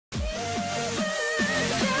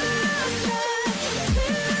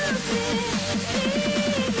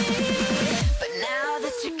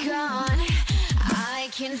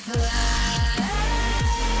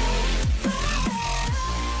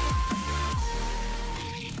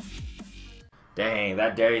Dang,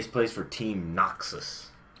 that Darius plays for Team Noxus.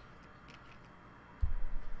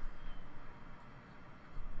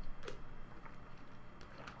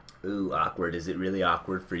 Ooh, awkward. Is it really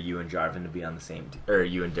awkward for you and Jarvan to be on the same team, or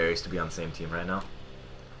you and Darius to be on the same team right now?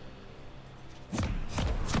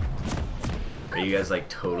 Are you guys like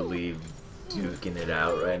totally duking it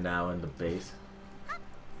out right now in the base?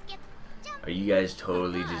 Are you guys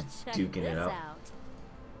totally just duking it out?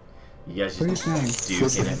 You guys just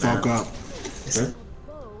duking it fuck now? up. Okay.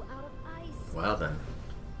 Well then.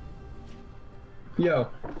 Yo,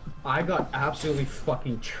 I got absolutely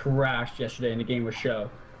fucking trashed yesterday in the game with Show.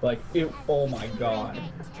 Like, it, oh my god.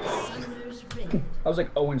 I was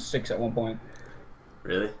like 0-6 at one point.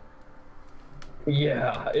 Really?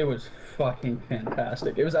 Yeah, it was fucking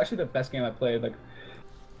fantastic. It was actually the best game I played, like,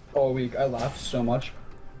 all week. I laughed so much.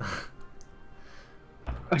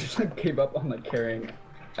 I just, like, gave up on, like, carrying,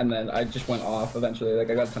 and then I just went off eventually. Like,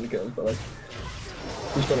 I got a ton of kills, but, like,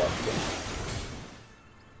 we still lost the game.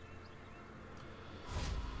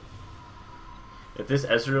 If this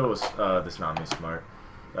Ezreal was, this Nami's smart.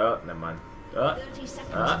 Oh, never mind. Nah,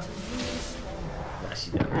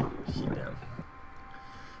 she dumb. She dumb.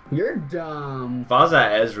 You're dumb. If I was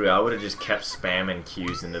at Ezreal, I would have just kept spamming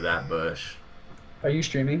Qs into that bush. Are you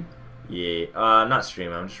streaming? Yeah, I'm not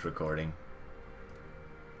streaming, I'm just recording.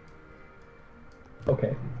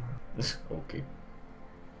 Okay. Okay.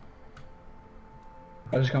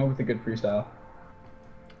 I just come up with a good freestyle.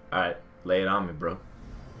 Alright, lay it on me, bro.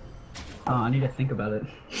 I need to think about it.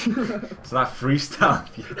 It's not freestyle.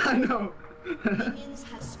 I know.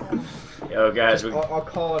 Yo, guys, I'll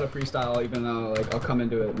call it a freestyle, even though like I'll come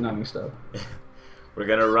into it knowing stuff. we're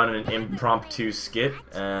gonna run an impromptu skit,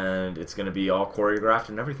 and it's gonna be all choreographed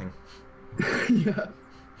and everything. Yeah.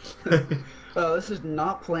 This is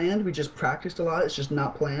not planned. We just practiced a lot. It's just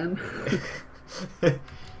not planned. Don't be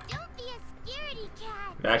a scaredy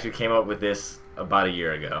cat. We actually came up with this about a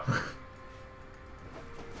year ago.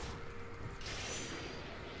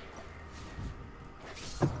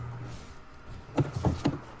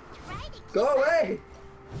 Go away!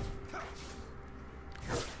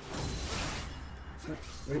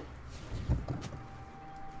 Wait.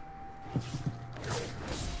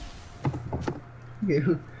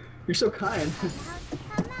 You're so kind.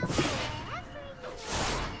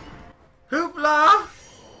 Hoopla!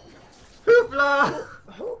 Hoopla!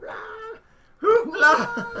 Hoopla!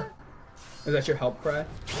 Hoopla! Is that your help cry?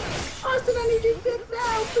 Austin, I need you to get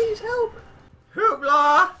now. Please help.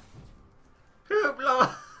 Hoopla!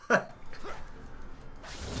 Hoopla!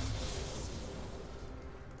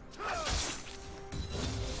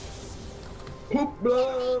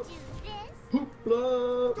 Hoopla! Hoopla!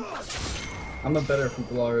 I'm a better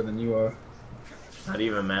hoopla than you are. Not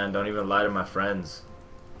even, man. Don't even lie to my friends.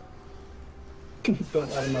 Don't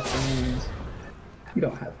lie to my friends. You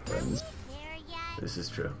don't have friends. This is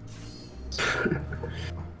true.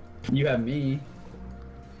 You have me.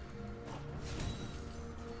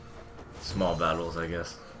 Small battles, I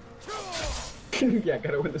guess. Yeah,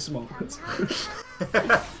 gotta win the small ones.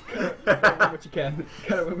 Gotta win what you can.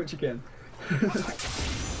 Gotta win what you can.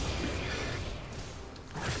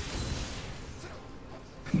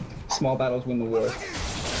 Small battles win the war.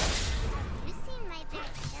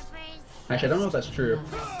 Actually, I don't know if that's true.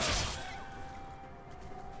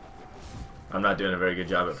 I'm not doing a very good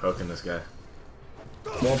job at poking this guy.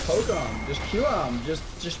 Well, poke him. Just Q him.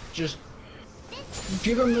 Just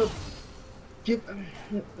give him the. Give.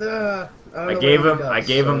 I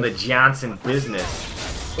gave him the Johnson business.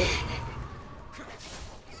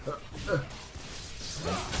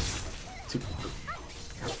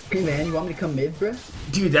 Hey man, you want me to come mid, bruh?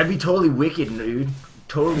 Dude, that'd be totally wicked, dude.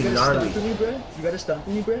 Totally You got a gnarly. stun for me, bruh? You got a stun for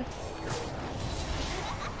me, bruh?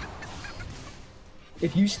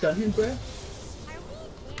 If you stun him, bruh,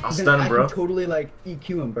 I'll then stun him, I bro. can totally like EQ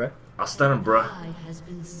him, bruh. I'll stun him, bro. Has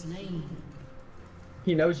been slain.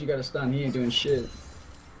 He knows you got a stun. He ain't doing shit.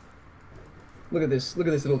 Look at this. Look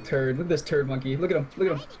at this little turd. Look at this turd monkey. Look at him.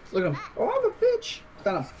 Look at him. Look at him. Oh, I'm a bitch.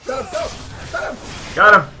 Stun him. Stun him. Go. Stun him.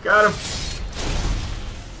 Got him. Got him.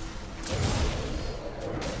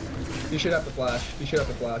 You should have the flash. You should have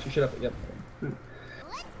the flash. You should have the. Yep.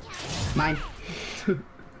 Mine.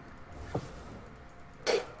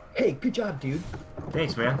 Hey, good job, dude.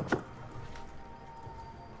 Thanks, man.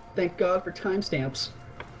 Thank God for timestamps.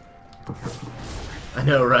 I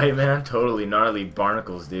know, right, man? Totally gnarly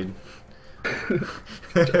barnacles, dude.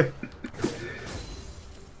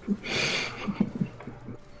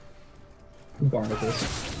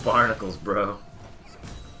 Barnacles. Barnacles, bro.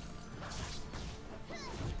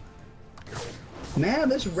 Man,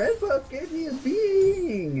 this red buff gave me a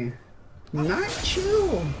being. Not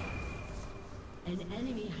chill. An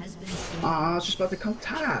enemy has been slain. I was just about to come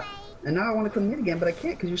top. And now I want to come mid again, but I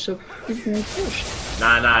can't because you're so freaking pushed.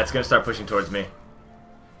 Nah, it's gonna start pushing towards me.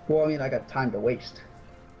 Well, I mean, I got time to waste.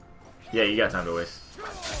 Yeah, you got time to waste.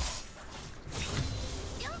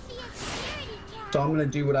 So I'm gonna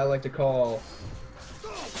do what I like to call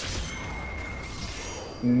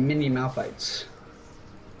mini Malphites.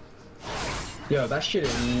 Yo, that shit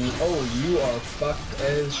is. Oh, you are fucked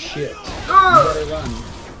as shit. You better run.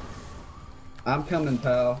 I'm coming,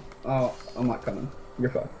 pal. Oh, I'm not coming. You're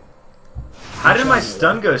fucked. How did my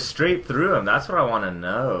stun go straight through him? That's what I want to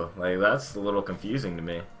know. Like, that's a little confusing to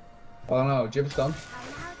me. I don't know. Do you have a stun?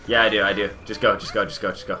 Yeah, I do. Just go.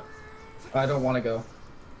 I don't want to go.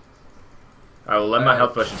 I will let my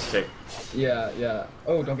health potions take. Yeah.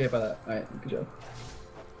 Oh, don't get hit by that. Alright, good job.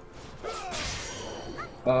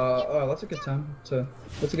 Oh, that's a good time. So,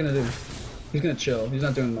 what's he gonna do? He's gonna chill. He's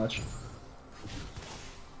not doing much.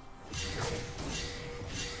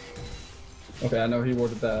 Okay, I know he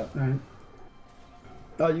warded that. Alright.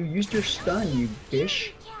 Oh, you used your stun, you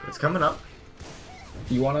bitch. It's coming up.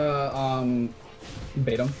 You wanna,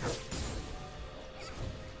 bait him?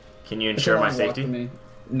 Can you ensure my It's a long walk safety? for me.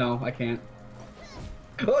 No, I can't.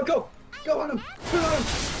 Oh, go! Go on him! Go on him!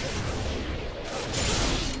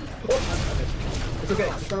 Oh, it's okay.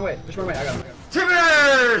 Just run away. I got him.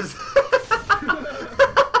 Timbers!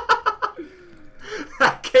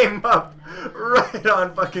 That came up right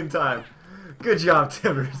on fucking time. Good job,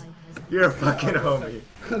 Timbers. You're a fucking homie.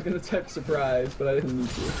 I was gonna type surprise, but I didn't need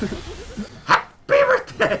to. Happy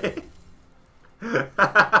birthday!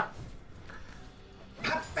 Happy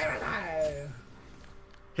birthday!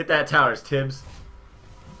 Hit that towers, Tibbs.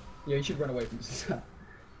 Yeah, you should run away from this.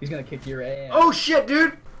 He's gonna kick your ass. Oh shit,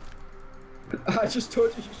 dude! I just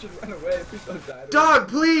told you should run away. Please don't die. Dog,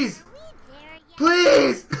 please!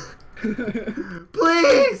 Please!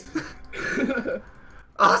 Please!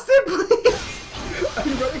 Austin, please! Are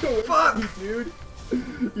you running away Fuck! from me, dude?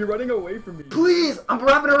 You're running away from me. Please! I'm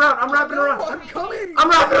wrapping around! I'm wrapping No, around! I'm coming! I'm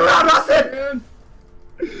wrapping around, Austin! Man.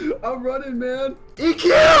 I'm running, man. EQ!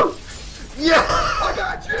 Yeah! I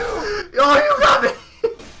got you! Oh, you got me!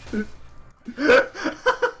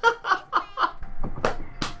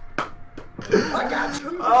 I got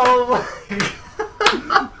you! Oh my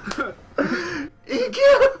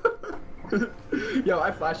EQ! Yo,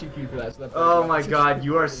 I flashed EQ for that. So that's Oh my god,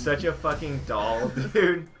 you are such a fucking doll,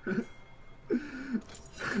 dude.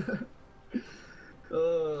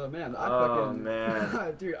 Oh man, Oh,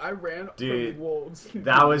 man. dude, I ran Dude, from wolves.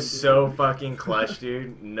 That was so fucking clutch,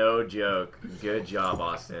 dude. No joke. Good job,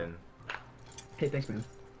 Austin. Hey, thanks, man.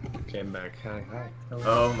 Came back. Hi.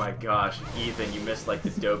 Oh my gosh, Ethan, you missed like the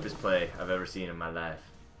dopest play I've ever seen in my life.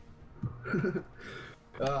 That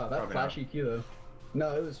Probably flash EQ though.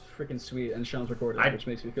 No, it was freaking sweet, and Sean's recorded, which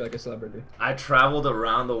makes me feel like a celebrity. I traveled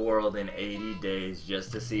around the world in 80 days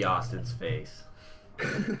just to see Austin's face.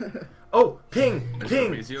 Oh, ping!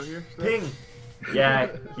 Ping! Is Fabrizio here? Ping! Yeah,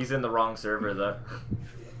 he's in the wrong server though.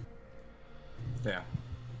 Yeah.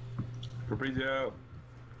 Fabrizio.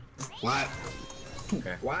 What?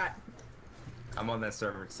 Okay. What? I'm on that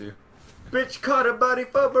server too. Bitch caught a body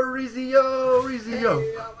for Fabrizio! Rizio!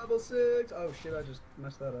 Hey, I'm level 6! Oh shit, I just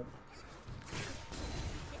messed that up.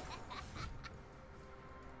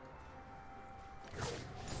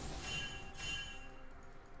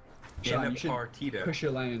 Sean, you should Partita. push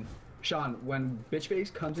your lane. Sean, when bitch face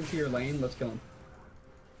comes into your lane, let's kill him.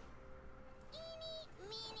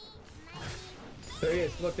 There he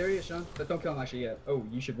is. Look, there he is, Sean. But don't kill him actually yet. Oh,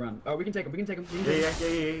 you should run. Oh, we can take him. We can take him. We can take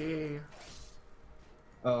him. Yeah.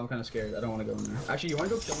 Oh, I'm kind of scared. I don't want to go in there. Actually, you want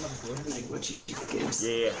to go kill him level 4?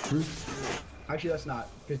 Yeah. Actually, that's not,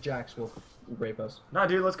 because Jax will rape us. No,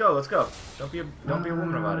 dude, let's go. Don't be a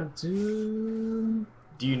woman about it. Dude.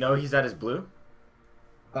 Do you know he's at his blue?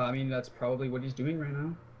 I mean, that's probably what he's doing right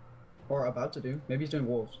now. Or about to do. Maybe he's doing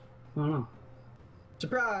wolves. I don't know.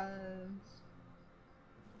 Surprise!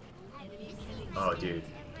 Oh, dude.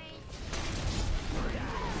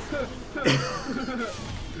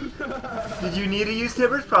 Did you need to use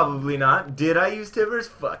Tibbers? Probably not. Did I use Tibbers?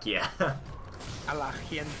 Fuck yeah. A la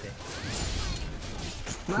gente.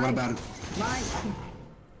 Mine. What about it?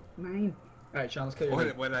 Mine. Alright, Sean, let's kill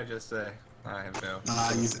your What did I just say? I have no.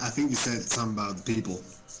 I think you said something about people.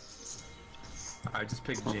 I just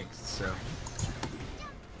picked Jinx, so.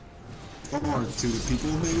 Or to the people,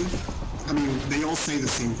 maybe? I mean, they all say the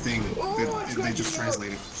same thing. They just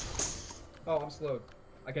translate it. Oh, I'm slowed.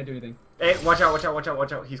 I can't do anything. Hey, watch out.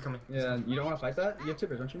 He's coming. Yeah, you don't want to fight that? You have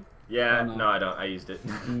tippers, don't you? Yeah, Oh, no. no, I don't. I used it.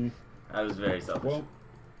 I was very selfish. Well,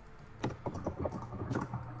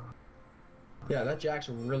 yeah, that Jax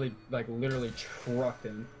really, like, literally trucked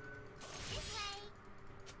him.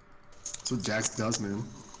 That's what Jax does, man.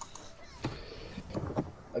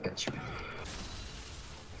 I got you.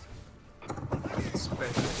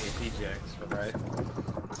 Especially AP Jax, right?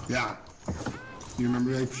 Yeah. You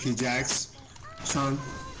remember AP Jax, Sean?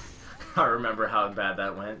 I remember how bad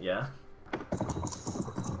that went, yeah.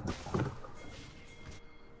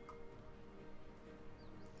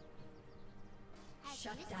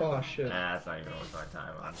 Oh shit. Nah, that's not even worth my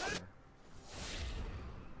time, honestly.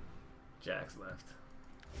 Jax left.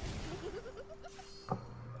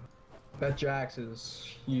 That Jax is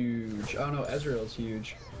huge. Oh no, Ezreal's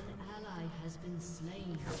huge. An ally has been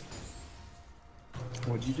slain.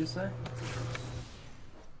 What'd you just say?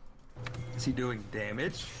 Is he doing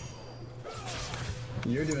damage?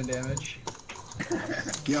 You're doing damage.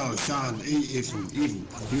 Yo, Sean, even,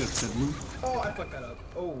 you have 7. Oh, I fucked that up.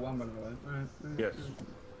 Oh, I'm running away. Alright. Yes.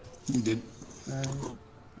 You did.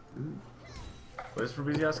 What is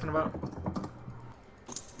Fabrizi asking about?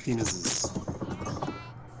 Penises.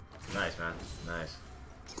 Nice, man. Nice.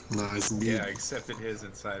 Nice indeed. Yeah, I accepted his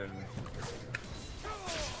inside of me.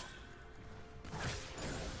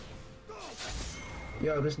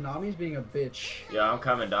 Yo, this Nami's being a bitch. Yeah, I'm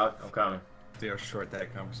coming, dog. I'm coming. See how short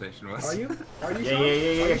that conversation was. Are you? Are you Yeah, Sean? yeah,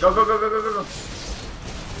 yeah, Are yeah. you Go, Sean? go, go, go, go, go, go. Go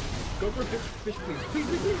for fish, please. Please,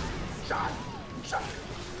 please, please. Shot. Shot.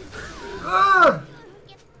 Ah!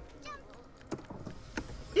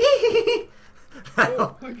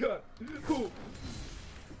 Oh my god. Ooh.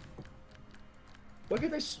 Why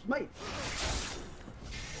can't they smite?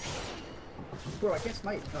 Bro, I can't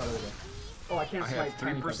smite. Oh, there we go. Oh, I can't I smite. have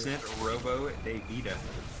tiny 3% Robo de Vida.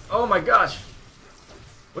 Oh my gosh!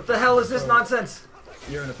 What the hell is this nonsense?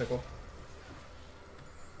 puppy. You're in a pickle.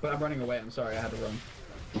 But I'm running away. I'm sorry. I had to run.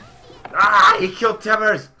 Ah! He killed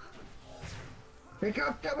Timbers! They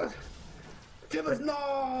got Tibbers! Tibbers,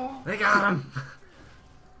 no! They got him!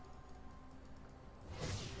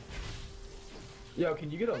 Yo,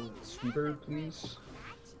 can you get a sweeper, please?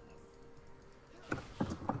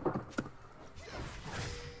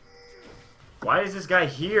 Why is this guy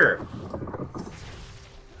here?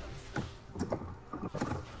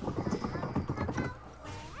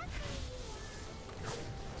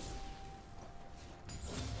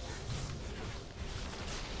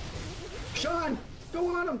 Sean!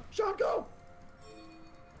 Go on him! Sean, go!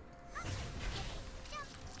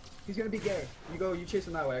 He's gonna be gay. You go, you chase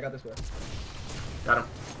him that way. I got this way. Got him.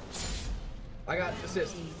 I got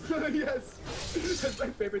assist. Yes! That's my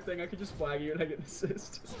favorite thing. I could just flag you and I get an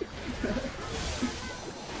assist.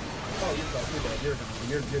 Oh, you're dead. You're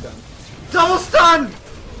done. You're done. Double stun!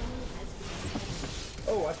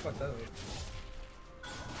 Oh, I fucked that up.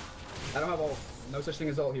 I don't have ult. No such thing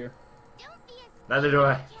as ult here. Don't be a Neither do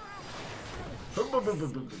I. cat. Boom, boom, boom,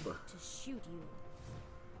 boom, boom, boom, boom. To shoot you.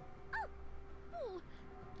 Oh.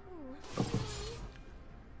 Ooh.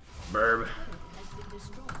 Burb. Has been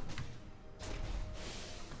destroyed.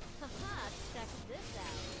 Haha, check this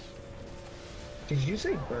out. Did you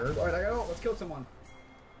say bird? Alright, I got ult. Let's kill someone.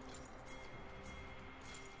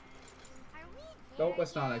 Are we Nope,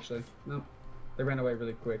 let's not actually. Nope. They ran away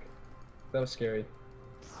really quick. That was scary.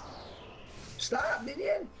 Stop,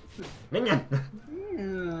 minion! Minion! Yeah,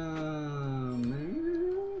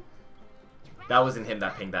 man. That wasn't him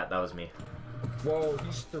that pinged that. That was me. Whoa,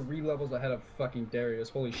 he's 3 levels ahead of fucking Darius.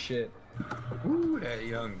 Holy shit. Ooh, that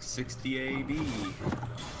young 60 AD.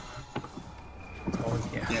 Oh,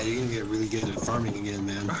 yeah. Yeah, you're gonna get really good at farming again,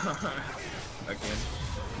 man. Again.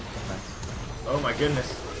 Oh my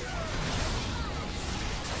goodness.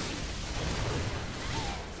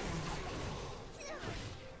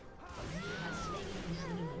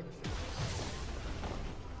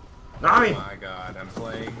 Nami! Oh my god, I'm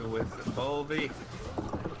playing with Volvi.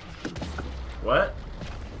 What?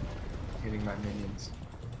 Hitting my minions.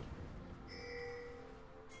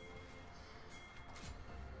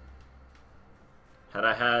 Had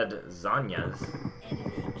I had Zanya's.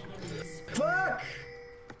 Fuck!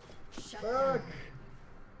 Fuck!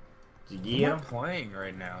 Did I'm you? not playing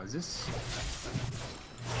right now. Is this?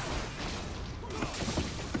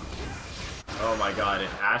 Oh my god,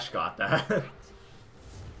 if Ash got that.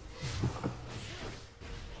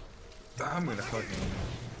 I'm gonna fucking.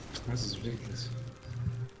 This is ridiculous.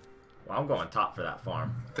 Well, I'm going top for that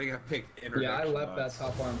farm. I think I picked introduction Yeah, I left that bots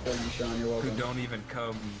top farm for you, Sean. You're who welcome. don't even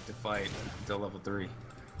come to fight until level 3.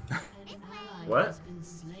 An ally What? has been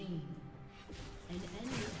slain. An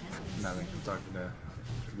enemy has been Nothing. slain. I'm talking to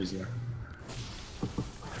Vizia.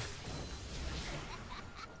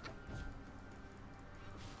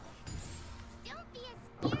 Don't be a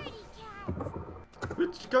scaredy cat.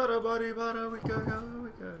 Which got a body, bada, we gotta, we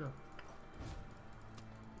gotta.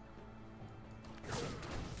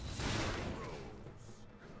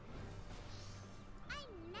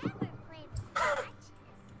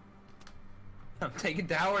 taking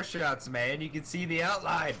tower shots, man. You can see the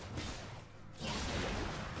outline.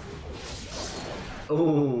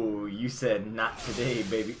 Oh, you said not today,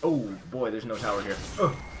 baby. Oh boy, there's no tower here.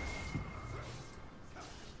 Oh.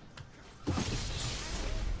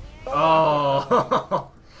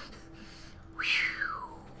 Oh.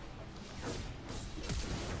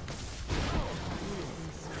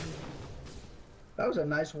 That was a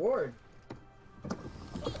nice ward.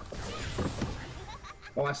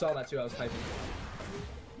 Oh, I saw that too. I was typing.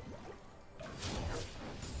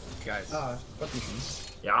 Guys, Ah, fuck you.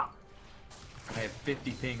 Yeah. I have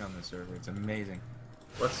 50 ping on the server. It's amazing.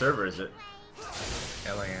 What server is it?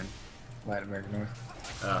 LAN, Latin America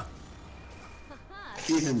North.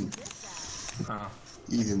 Ethan. Oh,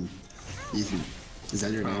 Ethan. Ethan. Is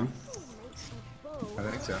that your name? I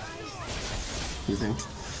think so. You think?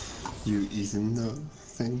 You Ethan the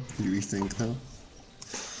thing? You think though?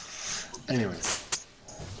 Anyways.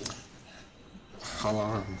 How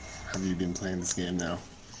long have you been playing this game now?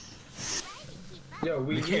 Yo,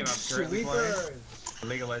 we The game need I'm currently playing? sweepers.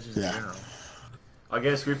 League of Legends Yeah. in general. I'll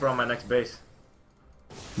get a sweeper on my next base.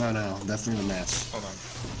 No, definitely the match. Hold on.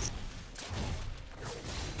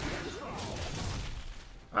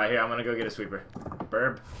 Alright, here, I'm gonna go get a sweeper.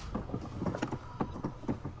 Burb.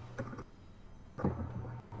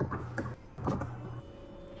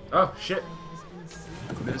 Oh, shit.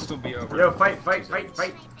 This will be over. Yo, fight, fight, fight,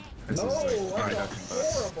 fight. This No, is like that's reduction a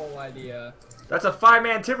buffs. horrible idea. That's a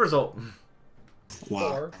 5-man tip result.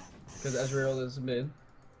 Wow. Or, because Ezreal is mid.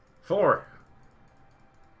 4.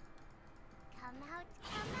 Come out,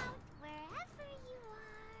 wherever you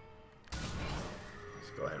are. Let's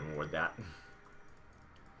go ahead and ward that.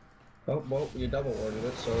 Oh, well, you double warded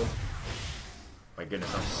it, so. My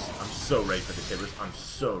goodness, I'm so ready for the tippers. I'm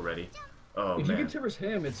so ready. Oh, If you man. can Tibbers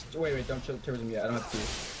him, it's. Wait, don't Tibbers him yet. I don't have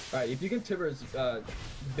to. Alright, if you can Tibbers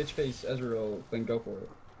bitch face Ezreal, then go for it.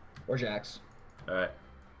 Or Jax. Alright.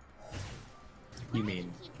 You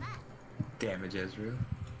mean damage Ezreal?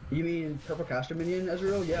 You mean purple caster minion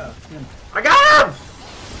Ezreal? Yeah. Him. I got him!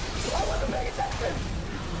 I wasn't paying attention!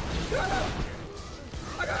 Got him!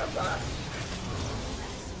 I got him back!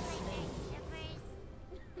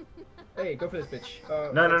 Hey, go for this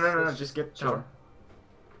bitch. No, just get the tower.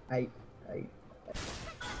 I.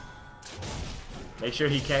 Make sure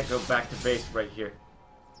he can't go back to base right here.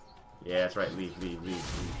 Yeah, that's right. Leave,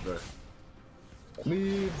 bro.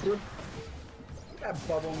 Leave, bro. That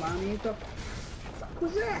bubble mommy, what the fuck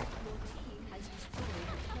was that?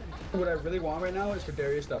 What I really want right now is for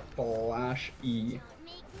Darius to flash E.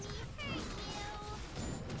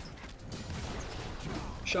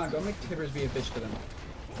 Sean, go make Tibbers be a bitch to them.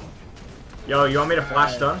 Yo, you want me to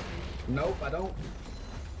flash stun? Nope, I don't.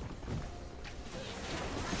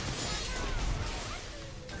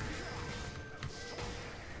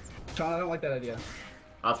 Sean, I don't like that idea.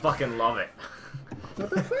 I fucking love it. What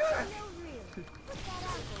the fuck?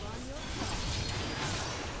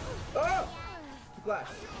 Oh! Flash.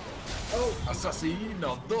 Oh!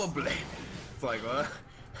 Assassino doble. It's like what?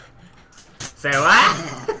 Say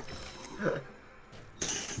what?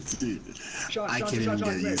 Dude, Sean, I Sean, can't Sean, even Sean, get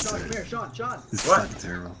come here, used Sean, to come here, it. Sean. It's What? fucking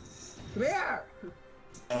terrible. Come here!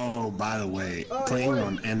 Oh, by the way, Oh, playing boy.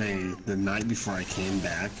 on NA the night before I came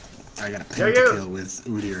back, I got a Yo, yo. pentakill with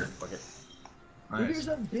Udyr. Fuck it. Here's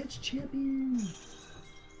a bitch champion!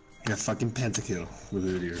 I got a fucking pentakill with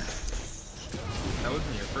Udyr. That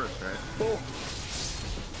wasn't your first, right? Oh!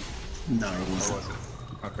 No, it Or wasn't. was it?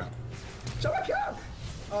 Okay. Someone kill!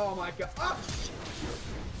 Oh my god. Oh!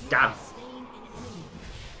 Got him.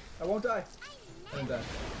 I won't die. I won't die.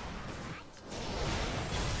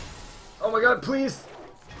 Oh my god, please.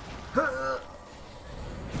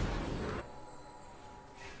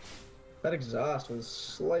 That exhaust was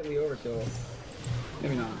slightly overkill.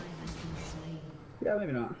 Maybe not. Yeah,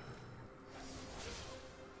 maybe not.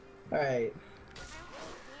 Alright.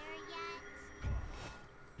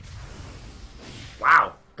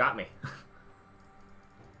 Wow, got me.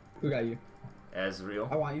 Who got you?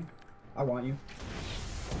 Ezreal. I want you. I want you.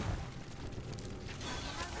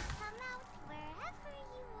 Come out, wherever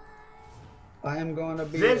you are. I am gonna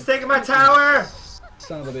be. Zin's taking my tower!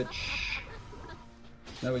 Son of a bitch.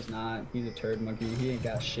 No, he's not. He's a turd monkey. He ain't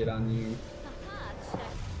got shit on you.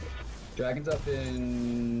 Dragon's up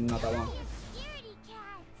in not that long. Security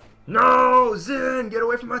cat. No! Zin, get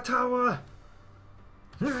away from my tower!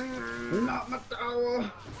 Not my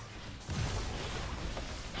tower.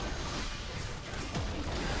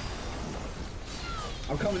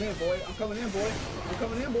 I'm coming in, boy. I'm coming in, boy. I'm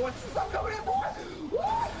coming in, boy. I'm coming in, boy.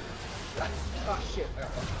 What? Oh shit! I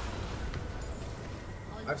got fucked.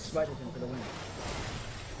 I've smited him for the win.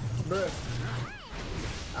 Bruh.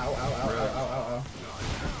 Ow, ow, ow, ow, ow, ow, ow.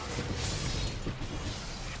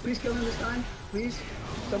 Please kill him this time. Please.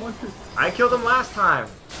 Someone. I killed him last time.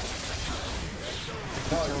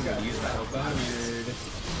 Oh, you got Use that weird.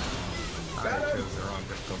 I chose the wrong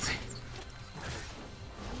difficulty.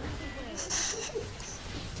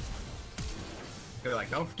 They're like,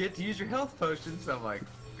 don't forget to use your health potions. I'm like,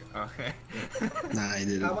 okay. Nah, I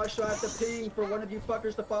didn't. How much do I have to ping for one of you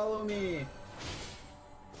fuckers to follow me?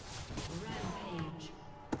 Rampage.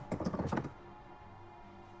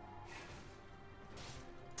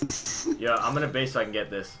 Yeah, I'm gonna base so I can get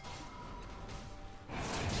this.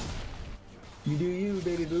 You do you,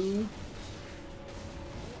 baby boo.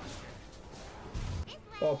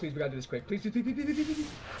 Oh, please, we gotta do this quick. Please, please, please, please, please, please,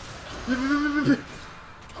 please.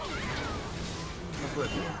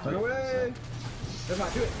 Run away! Never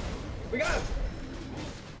mind, do it. We got him!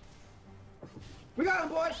 We got him,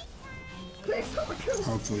 boys! Please, someone kill him!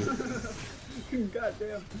 Hopefully. God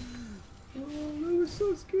damn. Oh, that was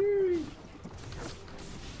so scary.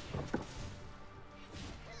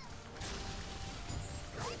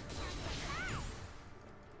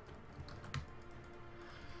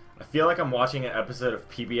 I feel like I'm watching an episode of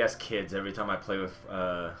PBS Kids every time I play with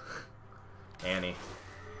Annie.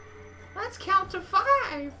 Let's count to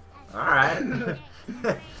 5. All right.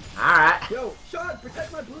 All right. Yo, Sean,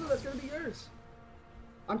 protect my blue. That's gonna be yours.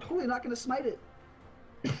 I'm totally not gonna smite it.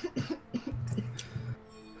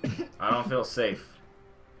 I don't feel safe.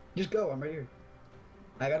 Just go. I'm right here.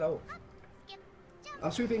 I got ult.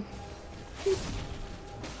 I'm sweeping.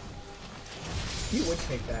 You would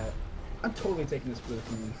take that. I'm totally taking this blue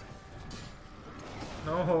from you.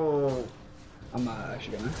 No. I'm not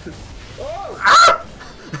actually gonna. Oh! Ah!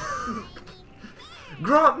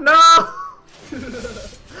 Grump, no!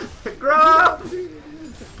 Grump!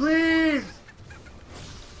 Please!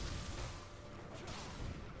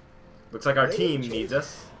 Looks like our team needs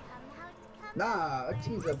us. Nah, our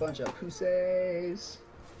team's a bunch of pussies.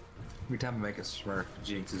 Every time I make a smurf,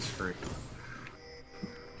 Jinx is free.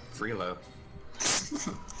 Free low.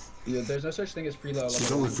 Yeah, there's no such thing as free low. She's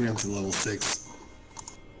Level only one. free up to level 6.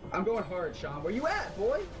 I'm going hard, Sean. Where you at,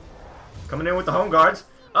 boy? Coming in with the home guards.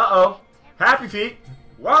 Uh-oh. Happy feet.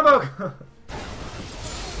 Wombo. Happy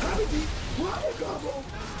feet. Wobble gobble.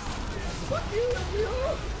 Fuck you,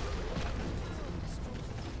 yo.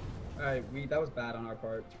 Alright, that was bad on our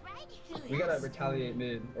part. We gotta retaliate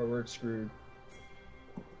mid, or we're screwed.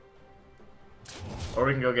 Or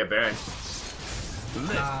we can go get Baron.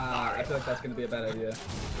 Nah, I feel like that's gonna be a bad idea.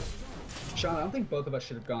 Sean, I don't think both of us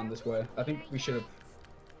should have gone this way. I think we should have.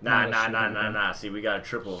 Nah. See, we got a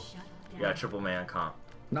triple. We got a triple man comp.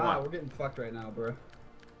 Come Nah, on. we're getting fucked right now, bro.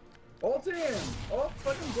 Ult him! Ult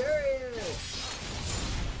fucking Darius!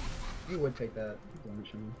 You would take that. Don't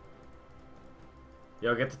you?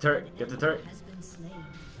 Yo, get the turret. Get the turret. Has been slain.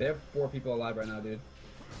 They have 4 people alive right now, dude.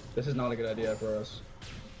 This is not a good idea for us.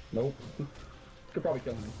 Nope. Could probably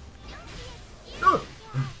kill him. Oh.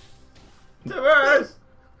 Towers!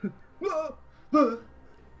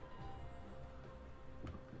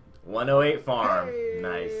 108 farm. Hey,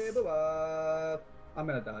 Nice. bye-bye. I'm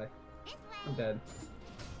gonna die. I'm dead.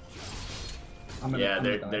 Yeah, I'm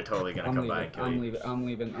they're gonna die. totally gonna come by and kill I'm you. leaving. I'm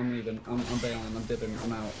bailing. I'm bailing. I'm dipping.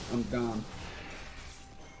 I'm out. I'm gone.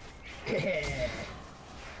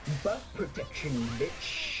 Buff protection,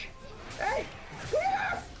 bitch. Hey! Come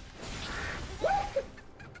here! What?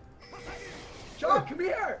 Sean, come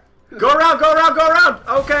here! Go around, go around, go around!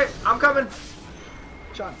 Okay, I'm coming.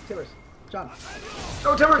 Sean, Tillers. Sean.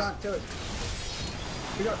 Go, Timbers! Sean, Tillers.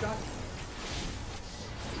 Here you go, Sean.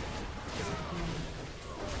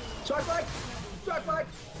 Strike flag! Strike flag!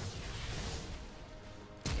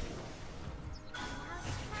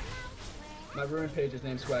 My ruined page is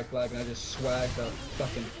named Swag Flag, and I just swagged the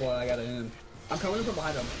fucking flag out of him. I'm coming from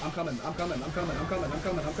behind him. I'm coming.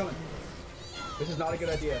 This is not a good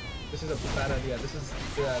idea. This is a bad idea. This is,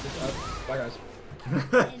 bye guys.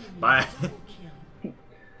 Bye.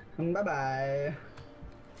 Bye-bye.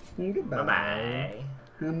 Goodbye. Bye-bye.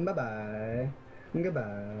 Bye-bye.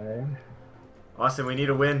 Goodbye. Austin, we need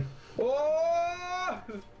a win. Oh!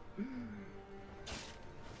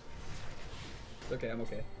 It's okay, I'm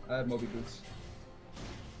okay. I have Moby boots.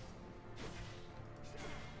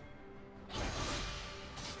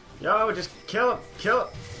 Yo, just kill him. Kill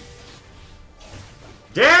him.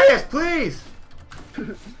 Darius, please!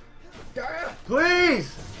 Darius!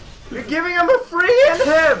 Please! You're giving him a free in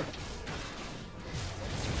him!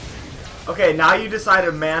 Okay, now you decide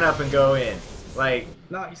to man up and go in. Like,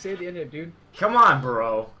 Nah, he saved the inhib, dude. come on,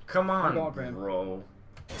 bro. Come I'm on, going for him. bro.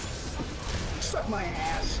 Suck my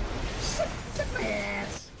ass. Suck my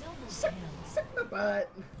ass. Suck my butt.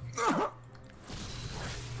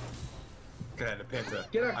 could have had a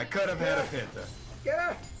penta. Get her. I could have had a penta. Get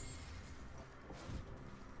her!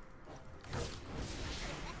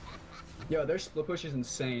 Yo, their split push is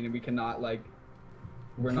insane, and we cannot, like...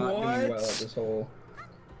 We're not doing well at this whole...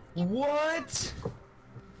 What?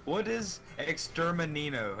 What does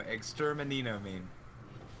exterminino mean?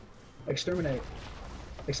 Exterminate.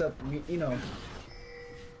 Except, you know...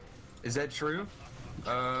 Is that true?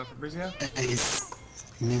 Fabrizio? Ace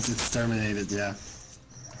means exterminated, yeah.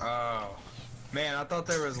 Oh. Man, I thought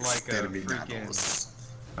there was like a Enemy freaking... rebels.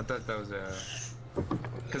 I thought that was a...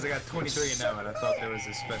 Because I got 23 and 0, and I thought there was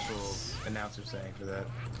a special announcer saying for that.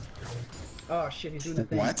 Oh shit, he's doing the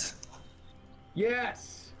thing. What?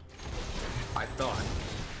 Yes! I thought.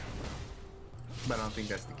 But I don't think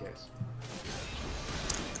that's the case.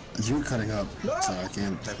 You were cutting up, No! so I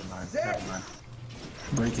can't. Never mind. Zip! Never mind.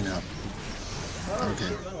 Breaking up. Oh, Okay.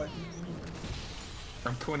 shit, run away.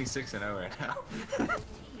 I'm 26 and 0 right now.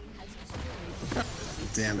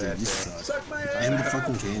 Damn, dude, you suck. Suck my End the ass!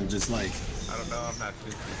 fucking game. Just like I don't know. I'm not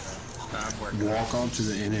 50. No, I'm working. walk up to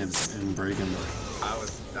the inhibs and break them. I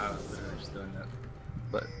was literally just doing that.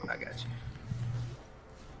 But I got you.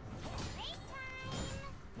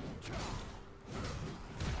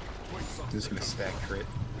 Just gonna stack crit.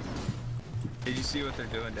 Did you see what they're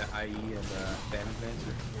doing to IE and Phantom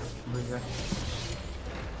Dancer?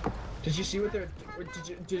 Did you see what they're...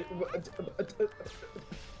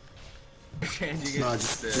 Can you No, get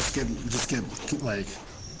just get like,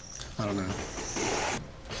 I don't know.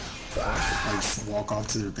 Like just walk off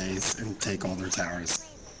to their base and take all their towers.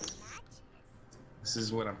 This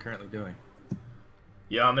is what I'm currently doing.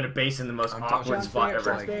 Yo, I'm in a base in the most I'm awkward talking- spot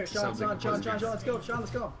Sean, ever. Sean, Sounds like Sean, a Sean, let's go, Sean,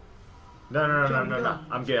 let's go. No, no, no, Sean, no, no, go. no.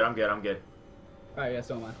 I'm good, I'm good, I'm good. Alright, yeah,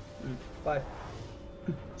 so am I. Bye.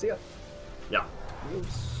 See ya. Yeah.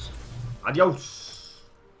 Adios. Adios,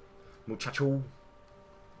 muchacho.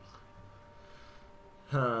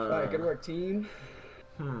 Alright, good work, team.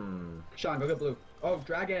 Sean, go get blue. Oh,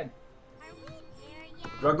 dragon. Are we there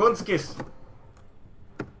yet? Dragonskis.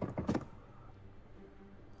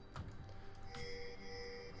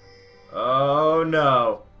 Oh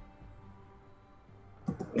no.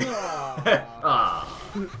 Ah.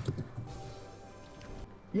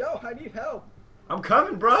 Yo, I need help. I'm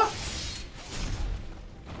coming, bruh.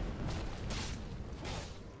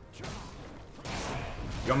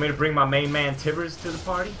 You want me to bring my main man Tibbers to the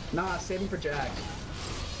party? Nah, save him for Jack.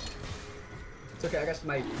 It's okay, I got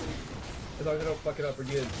smite. As long as I don't fuck it up, we're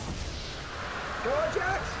good. Go on,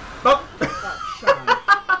 Jax! Oh. Oh,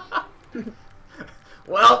 Sean.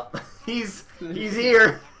 Well, he's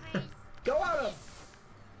here. Go at him!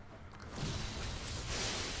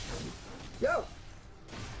 Yo!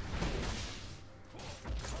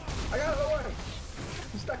 I got it away!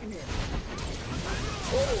 He's stuck in here.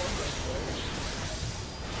 Oh, I'm good.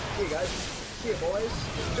 See you guys. See you, boys.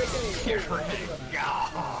 Big game.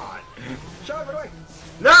 God. Sean, run away!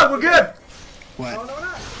 No, we're good. What? Oh, no, we're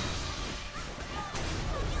not!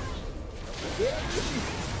 Yeah, Gucci.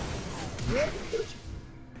 Yeah, Gucci.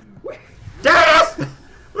 Wait. Darius!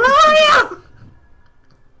 Where are you?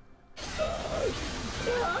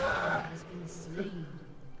 Has been slain.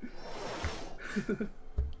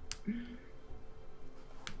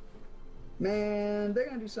 Man, they're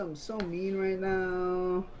gonna do something so mean right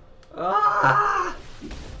now. Ah!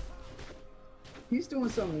 He's doing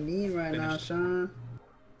something mean right now, Finished. Sean.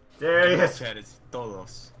 Darius. Chat is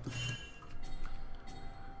todos.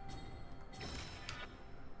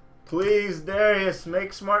 Please, Darius,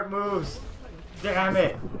 make smart moves. Damn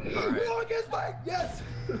it. Alright. Oh, against Mike! Yes!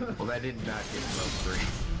 Well, that did not get level 3.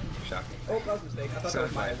 Shocking. Oh, that was a mistake. I thought that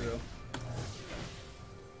was my Ezreal.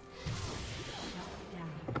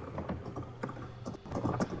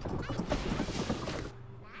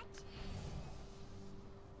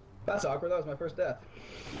 That's awkward. That was my first death.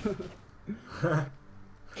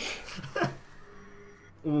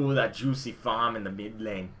 Ooh, that juicy farm in the mid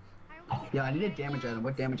lane. Yeah, I need a damage item.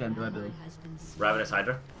 What damage item do I build? Has been slain. Ravenous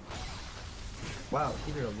Hydra. Wow,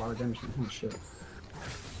 he did a lot of damage. Oh shit.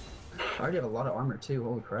 I already have a lot of armor too.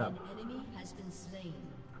 Holy crap. An enemy has been slain.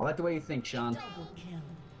 I like the way you think, Sean. Double kill.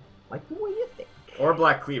 Like the way you think. Or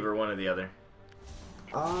Black Cleaver, one or the other.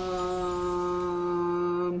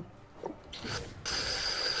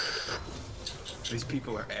 These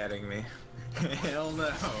people are adding me. Hell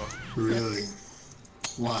no. Really?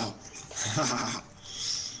 Wow.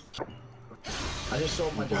 I just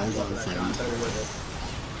sold my giant for that Sean. Better with it.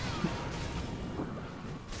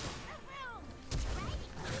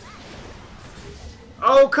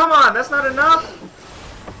 Oh, come on, that's not enough.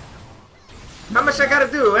 How much I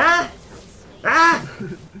gotta do, eh? Ah?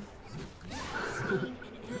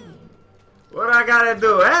 What I gotta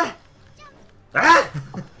do, eh? Ah!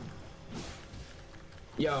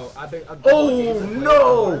 Yo, I've been Oh,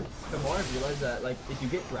 no! The more I've realized that, like, if you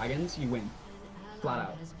get dragons, you win. Flat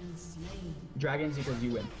out. Has been slain. Dragons equals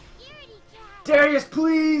you win. Darius,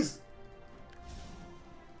 please!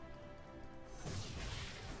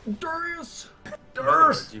 Darius!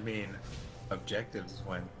 Darius! What do you mean? Objectives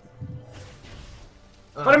when?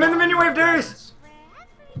 Put him in the minion wave, Darius!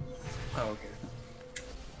 Oh, okay.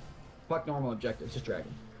 Fuck normal objectives, just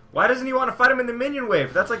dragon. Why doesn't he want to fight him in the minion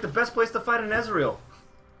wave? That's like the best place to fight an Ezreal.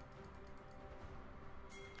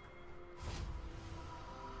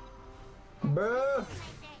 Bruh!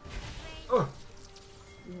 Oh.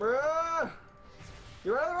 Bruh!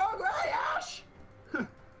 You're on the wrong way, Ash!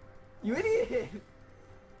 You idiot!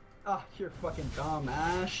 Ah, you're fucking dumb,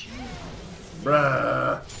 Ash.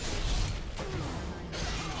 Bruh.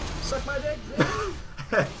 Suck my dick,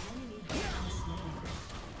 dude.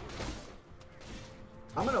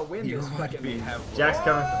 I'm gonna win You this want fucking to be game. have Jack's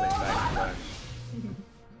coming. backslash.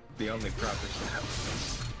 The only proper snap.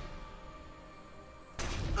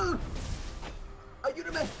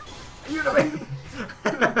 Ayúdame! Ayúdame!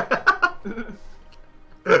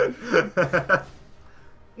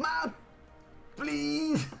 Mom!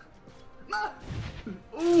 Please! Mom!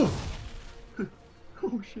 Ooh!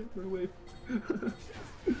 Oh shit, run away.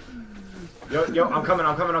 Yo, I'm coming.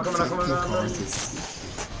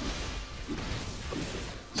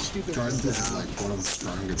 Stupid Garth is down. like one of the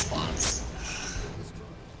strongest spots.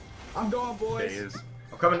 I'm going, It boys. is.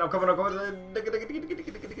 I'm coming.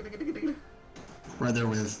 Right there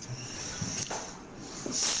with.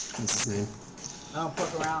 What's his name? I don't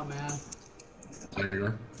fuck around, man. There you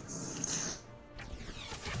go.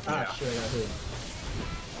 Ah, shit, I got hit.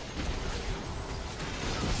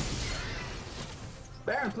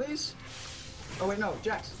 Baron, please. Oh, wait, no,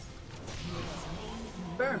 Jax.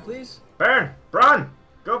 Baron, please. Burn! Bron!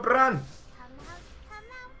 Go, Bron! Come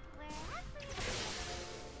out, wherever.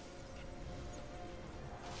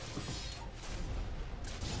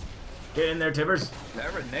 Get in there, Tibbers.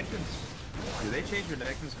 That Renekton's. Did they change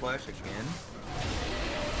Renekton's splash again?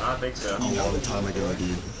 I don't think so. A long time ago,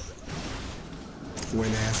 dude. When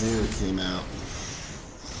Azir came out.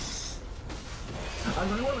 I was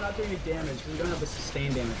wondering why we're not doing any damage, because we don't have the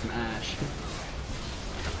sustained damage from Ash.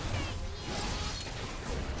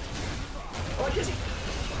 Oh, I kissed you!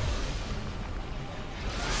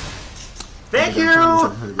 Thank I've you!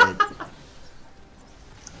 heard like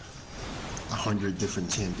 100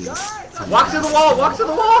 different champions. Guys, from Walk to the wall! Walk to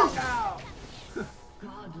the wall! Ow!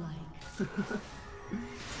 Godlike.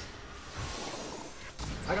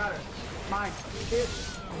 I got her. Mine.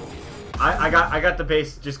 Bitch. I got the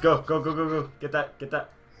base. Just go. Get that.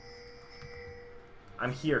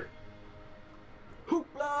 I'm here.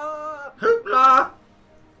 Hoopla! Hoopla!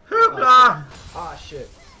 Hoopla! Ah, shit.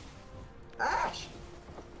 Ash!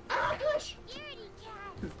 Ash! Security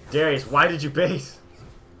cat. Darius, why did you base?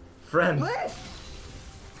 Friend. Blitz!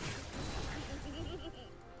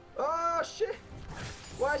 Oh, shit!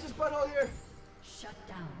 Why is this butthole here? Shut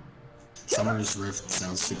down. Summer's Rift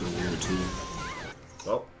sounds super weird too.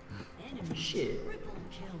 Well, Enemy Shit. triple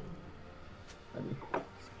kill.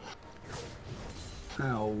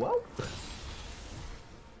 Oh, well.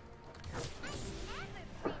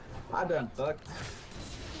 I done fucked.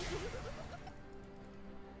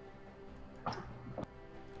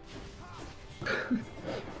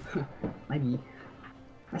 Maybe.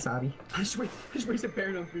 Hi, Sabi. I just wasted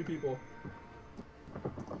Baron on 3 people.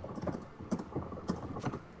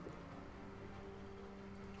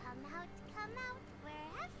 Come out,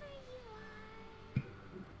 wherever you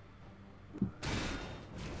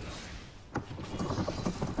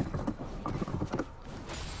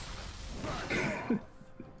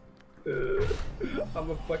are. I'm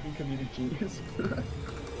a fucking comedic genius.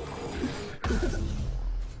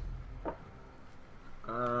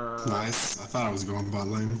 Nice. I thought I was going bot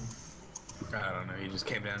lane. I don't know. He just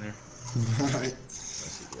came down here. I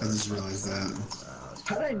just realized that.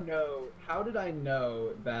 How did I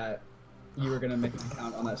know that you were gonna make an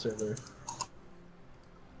account on that server?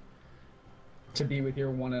 To be with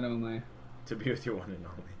your one and only. to be with your one and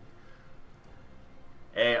only.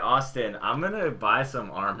 Hey, Austin, I'm gonna buy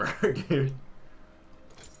some armor, dude.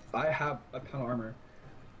 I have a ton of armor.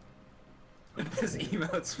 This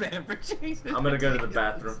emote spam for Jesus. I'm gonna go to the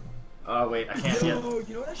bathroom. Oh, wait, I can't yet. No,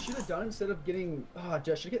 you know what I should have done instead of getting... Oh, I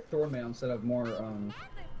should get Thornmail instead of more, Never play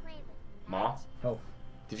with Maw? health.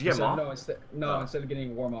 Did you get Maw? No, instead Oh. of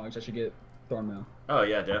getting Warmogs, I should get Thornmail. Oh,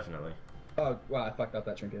 yeah, definitely. Oh, wow, I fucked up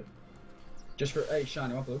that trinket. Just for... Hey, Sean,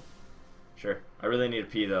 you want blue? Sure. I really need to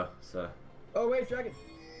pee, though, so... Oh, wait, dragon!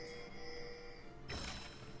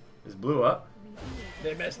 This blew up.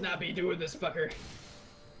 They must not be doing this, fucker.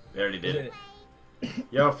 They already did Did it. it.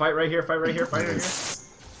 Yo, fight right here, fight right here, fight right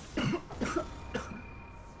here.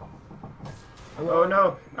 Oh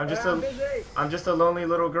no, I'm just a lonely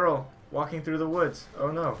little girl walking through the woods. Oh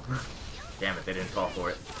no. Damn it, they didn't fall for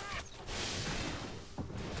it.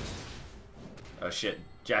 Oh shit,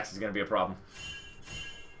 Jax is gonna be a problem.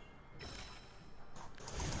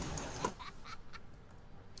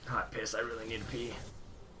 Hot piss, I really need to pee.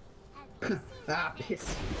 Ah,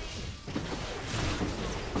 piss.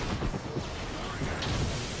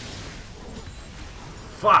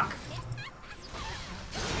 Fuck!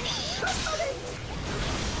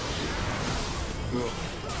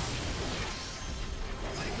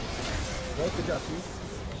 Well, good job, team.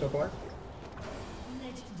 So far.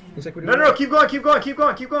 Looks like we're No, doing no, no, it. keep going, keep going, keep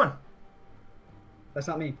going, keep going! That's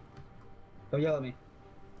not me. Don't yell at me.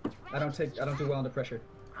 I don't do well under pressure.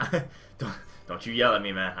 don't you yell at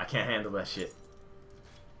me, man. I can't handle that shit.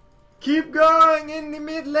 Keep going in the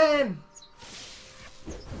mid lane!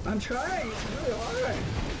 I'm trying. It's really hard.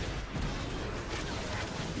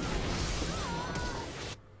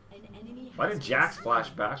 Why did Jax flash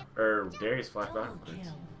back? Or Darius flash back?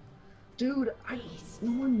 Dude,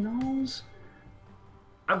 no one knows.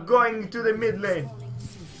 I'm going to the mid lane.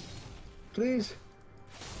 Please.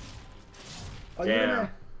 Are you Damn.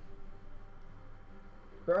 gonna...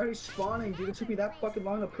 They're already spawning, dude. It took me that fucking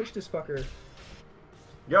long to push this fucker.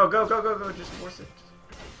 Yo, go, go, go, go. Just force it.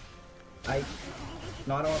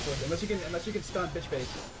 No, I don't want to force it. Unless you can stun bitch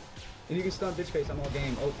face. If you can stun bitch face, I'm all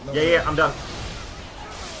game. Oh, no. Yeah, yeah, I'm done.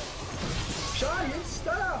 Sean, you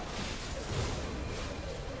stop!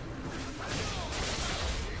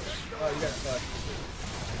 Oh, you got it. Fuck.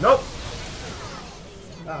 Nope.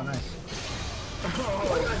 Oh, nice. Oh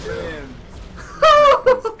man,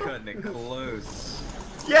 he's cutting it close.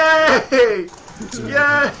 Yay!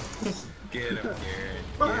 Yay! Get him, Garrett.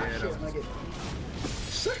 Ah, Get shit, him. I get...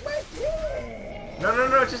 Suck my dick! No, no,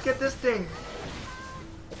 no, just get this thing.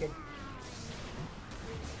 Okay.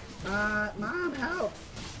 Mom, help!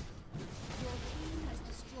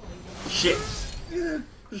 Shit. Ugh.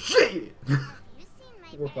 Shit!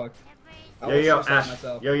 We're fucked. I Yo, was yo, so sad Ash.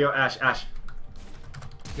 myself. Yo, yo, Ash, Ash.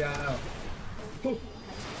 Yeah, I know. Whew.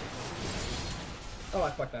 Oh, I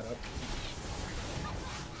fucked that up.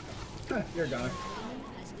 Huh, you're a goner.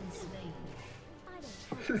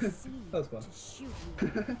 That was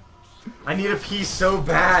fun. I need a pee so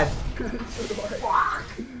bad. So do I.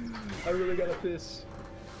 I really gotta piss.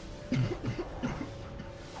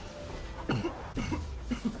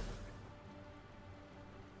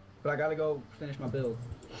 But I gotta go finish my build.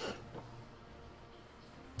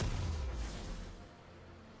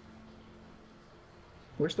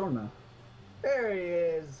 Where's Storm now? There he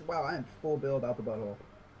is! Wow, I am full build out the butthole.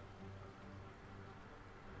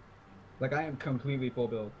 Like, I am completely full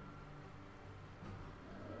build.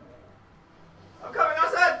 I'm coming,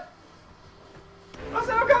 Austin!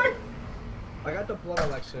 Austin, I'm coming! I got the blood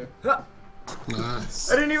elixir. Ah,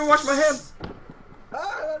 Nice. I didn't even wash my hands.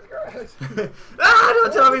 Ah, that's gross! Ah,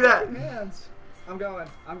 don't tell me that. Hands. I'm going.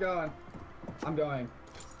 I'm going. I'm going.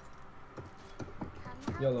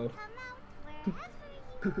 YOLO.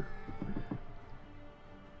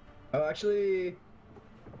 Oh, actually...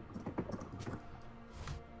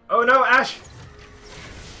 Oh no, Ash!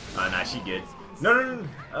 Oh, nah, she good. No, no,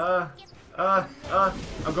 no.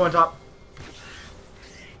 I'm going top.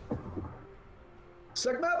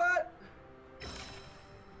 Suck my butt!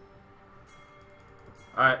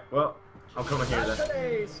 Alright, well, I'm coming here Not then.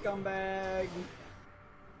 today, scumbag!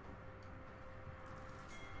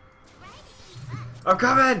 I'm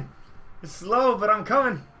coming! It's slow, but I'm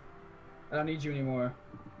coming. I don't need you anymore.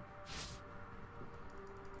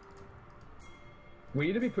 We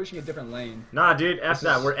need to be pushing a different lane. Nah, dude, F This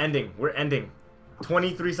that. is- We're ending. We're ending.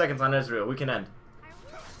 23 seconds on Ezreal. We can end.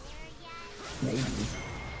 Maybe.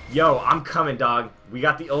 Yo, I'm coming, dog. We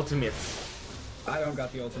got the ultimates. I don't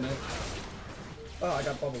got the ultimate. Oh, I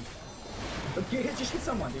got bubbled. Okay, just hit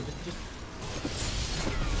someone, dude. Just...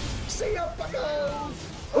 See ya,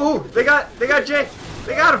 fuckers! Ooh, they got Jay.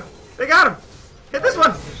 They got him. They got him. Hit this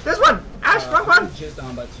one. This one. Ash, wrong I'm one. jizzed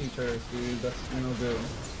on by 2 turrets, dude. That's no good.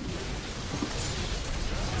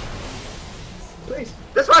 Please.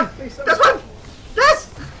 This one. Please, This one.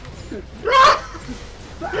 Yes. Yeah.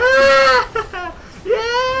 Yeah.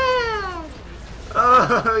 Yeah.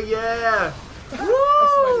 Oh yeah.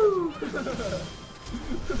 Woo.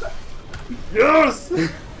 Yes.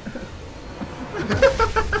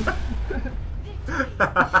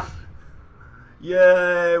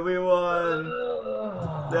 Yay, we won.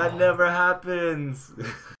 That never happens.